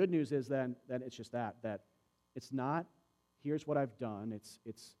 But the good news is then that it's just that it's not, here's what I've done,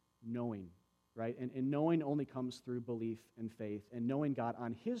 it's knowing, right? And knowing only comes through belief and faith, and knowing God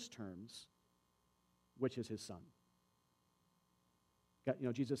on His terms, which is His Son. You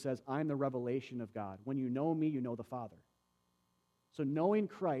know, Jesus says, I'm the revelation of God. When you know me, you know the Father. So knowing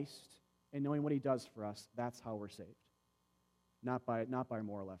Christ and knowing what He does for us, that's how we're saved. Not by our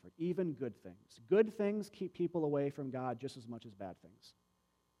moral effort. Even good things. Good things keep people away from God just as much as bad things.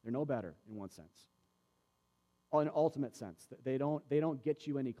 They're no better in one sense. In an ultimate sense, they don't get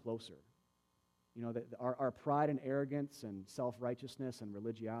you any closer. You know, our pride and arrogance and self-righteousness and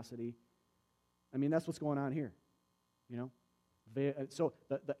religiosity, I mean, that's what's going on here. You know? So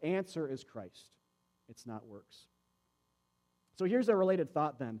the answer is Christ. It's not works. So here's a related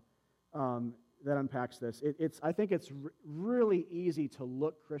thought then that unpacks this. I think it's really easy to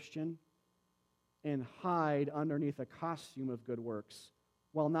look Christian and hide underneath a costume of good works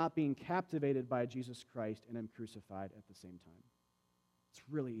while not being captivated by Jesus Christ and Him crucified at the same time. It's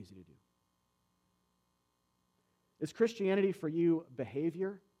really easy to do. Is Christianity for you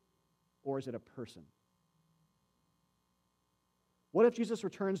behavior, or is it a person? What if Jesus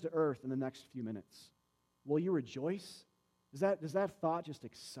returns to earth in the next few minutes? Will you rejoice? Does that thought just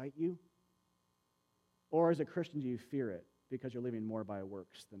excite you? Or as a Christian, do you fear it because you're living more by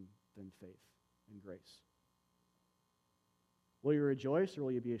works than faith and grace? Will you rejoice or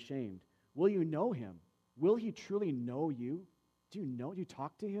will you be ashamed? Will you know Him? Will He truly know you? Do you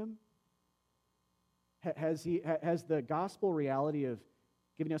talk to Him? Has the gospel reality of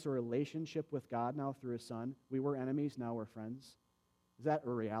giving us a relationship with God now through His Son? We were enemies, now we're friends. Is that a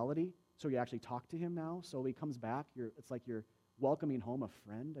reality? So you actually talk to Him now? So when He comes back, it's like you're welcoming home a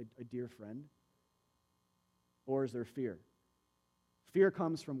friend, a dear friend? Or is there fear? Fear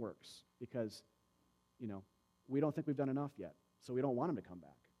comes from works because, you know, we don't think we've done enough yet, so we don't want Him to come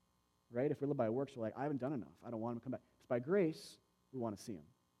back, right? If we live by works, we're like, I haven't done enough. I don't want Him to come back. If it's by grace, we want to see Him.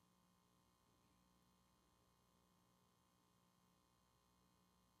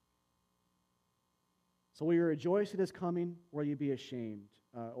 So will you rejoice at His coming, or will you be ashamed?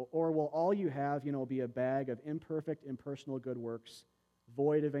 Or will all you have, you know, be a bag of imperfect, impersonal good works,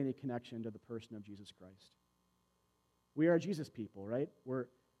 void of any connection to the person of Jesus Christ? We are Jesus people, right? We're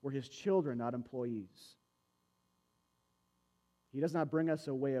His children, not employees. He does not bring us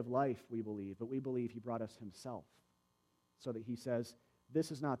a way of life, we believe, but we believe He brought us Himself. So that He says,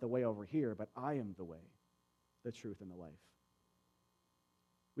 this is not the way over here, but I am the way, the truth, and the life.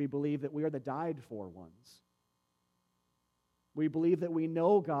 We believe that we are the died-for ones. We believe that we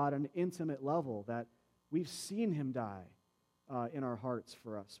know God on an intimate level, that we've seen Him die in our hearts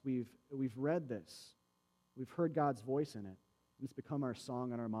for us. We've read this. We've heard God's voice in it. And it's become our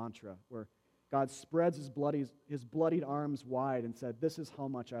song and our mantra, where God spreads His bloodied arms wide and said, this is how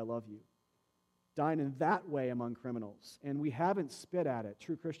much I love you. Dying in that way among criminals. And we haven't spit at it.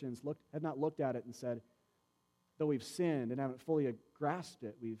 True Christians have not looked at it and said, though we've sinned and haven't fully grasped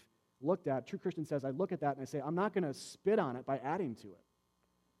it, we've looked at, true Christian says, I look at that and I say, I'm not going to spit on it by adding to it.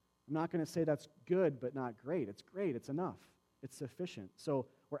 I'm not going to say that's good but not great. It's great. It's enough. It's sufficient. So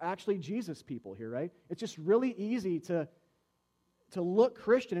we're actually Jesus people here, right? It's just really easy to look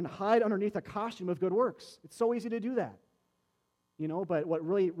Christian and hide underneath a costume of good works. It's so easy to do that. But what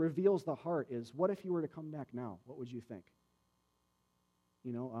really reveals the heart is, what if you were to come back now? What would you think?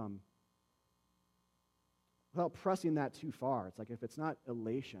 Without pressing that too far, it's like if it's not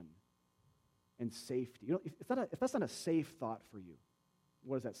elation and safety, if that's not a safe thought for you,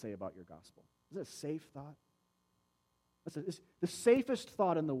 what does that say about your gospel? Is it a safe thought? The safest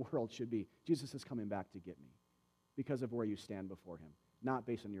thought in the world should be, Jesus is coming back to get me because of where you stand before him, not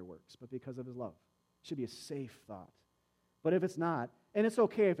based on your works, but because of his love. It should be a safe thought. But if it's not, and it's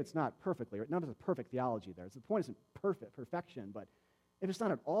okay if it's not perfectly, right? None of it's a perfect theology there. The point isn't perfection, but if it's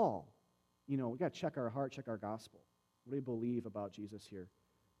not at all, we've got to check our heart, check our gospel. What do we believe about Jesus here?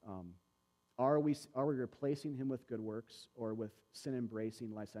 Are we replacing him with good works or with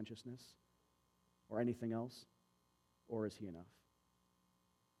sin-embracing licentiousness or anything else? Or is he enough?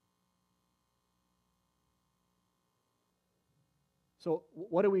 So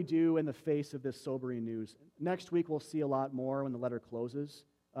what do we do in the face of this sobering news? Next week we'll see a lot more when the letter closes,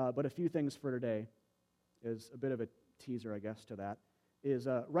 but a few things for today is a bit of a teaser, I guess, to that, is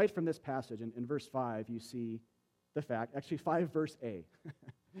right from this passage, in verse 5, you see the fact, actually 5 verse A.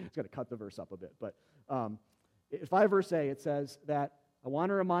 It's got to cut the verse up a bit, but 5 verse A, it says that, I want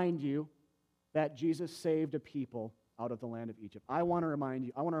to remind you that Jesus saved a people out of the land of Egypt. I want to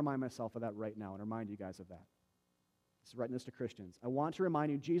remind myself of that right now and remind you guys of that. This is writing this to Christians. I want to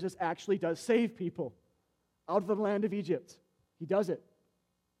remind you, Jesus actually does save people out of the land of Egypt. He does it.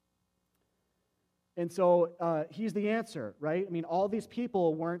 And so he's the answer, right? I mean, all these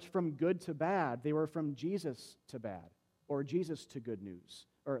people weren't from good to bad. They were from Jesus to bad, or Jesus to good news,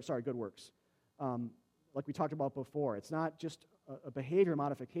 good works. Like we talked about before, it's not just a behavior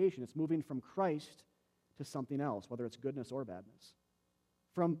modification. It's moving from Christ to something else, whether it's goodness or badness,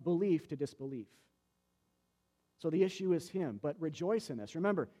 from belief to disbelief. So the issue is him, but rejoice in this.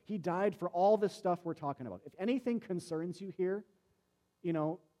 Remember, he died for all this stuff we're talking about. If anything concerns you here,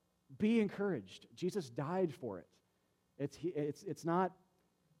 be encouraged. Jesus died for it. It's not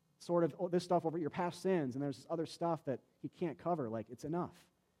sort of this stuff over your past sins, and there's this other stuff that he can't cover. Like, it's enough.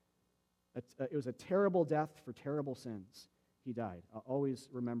 It was a terrible death for terrible sins. He died. Always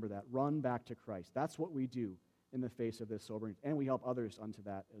remember that. Run back to Christ. That's what we do in the face of this sobering, and we help others unto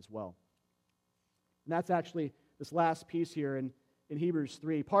that as well. And that's actually this last piece here in Hebrews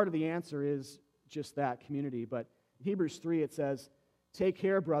 3. Part of the answer is just that, community. But in Hebrews 3 it says, take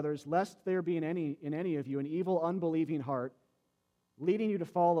care, brothers, lest there be in any of you an evil, unbelieving heart, leading you to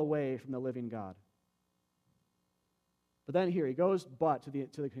fall away from the living God. But then here he goes, but to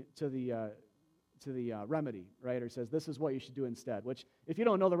the remedy, right? Or he says, this is what you should do instead. Which, if you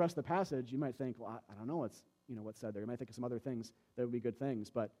don't know the rest of the passage, you might think, well, I don't know what's said there. You might think of some other things that would be good things.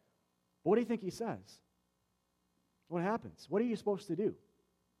 But what do you think he says? What happens? What are you supposed to do?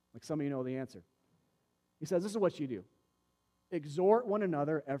 Like some of you know the answer. He says, this is what you do. Exhort one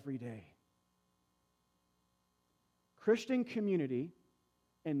another every day. Christian community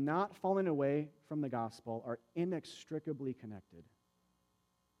and not falling away from the gospel are inextricably connected.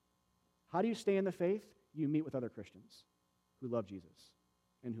 How do you stay in the faith? You meet with other Christians who love Jesus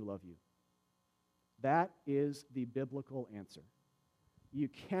and who love you. That is the biblical answer. You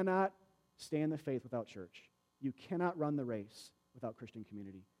cannot stay in the faith without church. You cannot run the race without Christian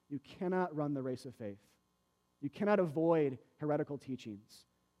community. You cannot run the race of faith. You cannot avoid heretical teachings.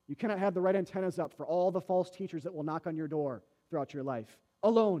 You cannot have the right antennas up for all the false teachers that will knock on your door throughout your life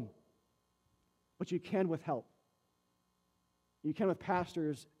alone. But you can with help. You can with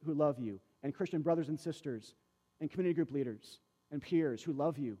pastors who love you, and Christian brothers and sisters, and community group leaders, and peers who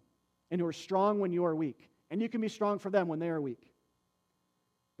love you, and who are strong when you are weak. And you can be strong for them when they are weak.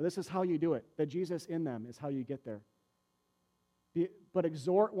 But this is how you do it. The Jesus in them is how you get there. But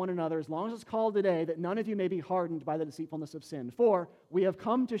exhort one another, as long as it's called today, that none of you may be hardened by the deceitfulness of sin. For we have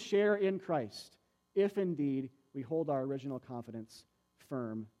come to share in Christ, if indeed we hold our original confidence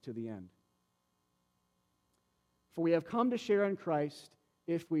firm to the end. For we have come to share in Christ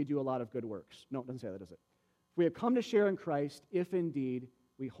if we do a lot of good works. No, it doesn't say that, does it? We have come to share in Christ if indeed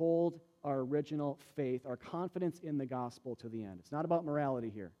we hold our original faith, our confidence in the gospel to the end. It's not about morality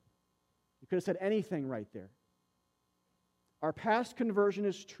here. You could have said anything right there. Our past conversion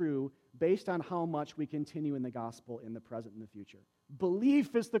is true based on how much we continue in the gospel in the present and the future.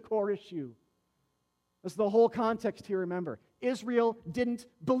 Belief is the core issue. That's the whole context here, remember. Israel didn't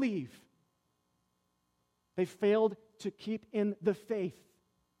believe. They failed to keep in the faith.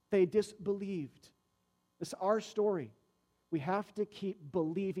 They disbelieved. This is our story. We have to keep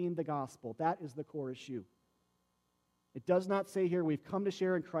believing the gospel. That is the core issue. It does not say here we've come to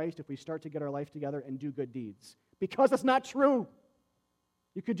share in Christ if we start to get our life together and do good deeds. Because that's not true.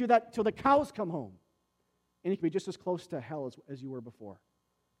 You could do that till the cows come home. And you can be just as close to hell as you were before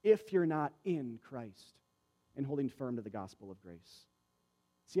if you're not in Christ and holding firm to the gospel of grace.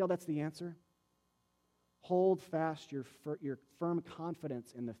 See how that's the answer? Hold fast your firm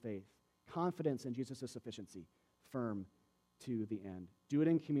confidence in the faith, confidence in Jesus' sufficiency, firm to the end. Do it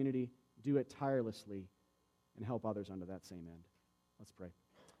in community, do it tirelessly, and help others under that same end. Let's pray.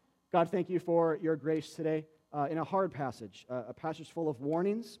 God, thank you for your grace today in a hard passage, a passage full of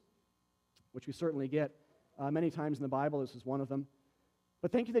warnings, which we certainly get many times in the Bible. This is one of them.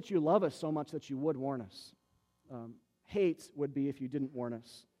 But thank you that you love us so much that you would warn us. Hate would be if you didn't warn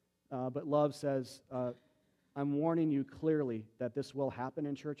us. But love says, I'm warning you clearly that this will happen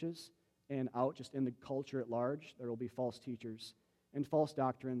in churches and out just in the culture at large. There will be false teachers and false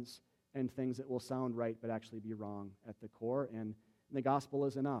doctrines and things that will sound right but actually be wrong at the core. And the gospel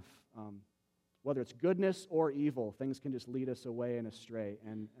is enough. Whether it's goodness or evil, things can just lead us away and astray.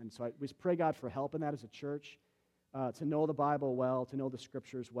 And so we just pray, God, for help in that as a church, to know the Bible well, to know the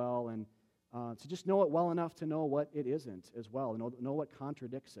Scriptures well, and to just know it well enough to know what it isn't as well, know what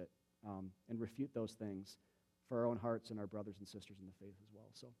contradicts it, and refute those things for our own hearts and our brothers and sisters in the faith as well.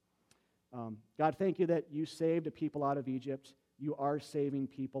 So, God, thank you that you saved a people out of Egypt. You are saving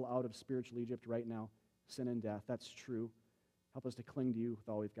people out of spiritual Egypt right now, sin and death. That's true. Help us to cling to you with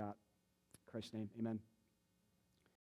all we've got. In Christ's name, amen.